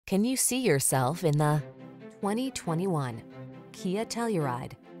Can you see yourself in the 2021 Kia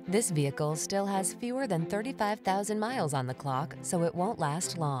Telluride? This vehicle still has fewer than 35,000 miles on the clock, so it won't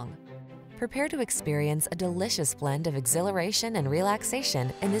last long. Prepare to experience a delicious blend of exhilaration and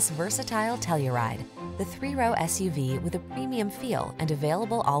relaxation in this versatile Telluride, the 3-row SUV with a premium feel and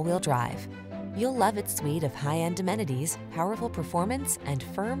available all-wheel drive. You'll love its suite of high-end amenities, powerful performance, and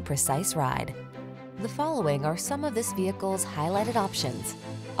firm, precise ride. The following are some of this vehicle's highlighted options: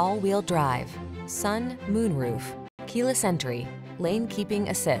 all-wheel drive, sun, moonroof, keyless entry, lane keeping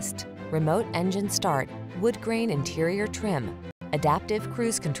assist, remote engine start, wood grain interior trim, adaptive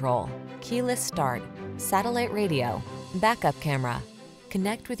cruise control, keyless start, satellite radio, backup camera.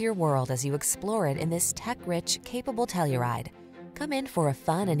 Connect with your world as you explore it in this tech-rich, capable Telluride. Come in for a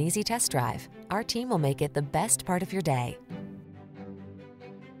fun and easy test drive. Our team will make it the best part of your day.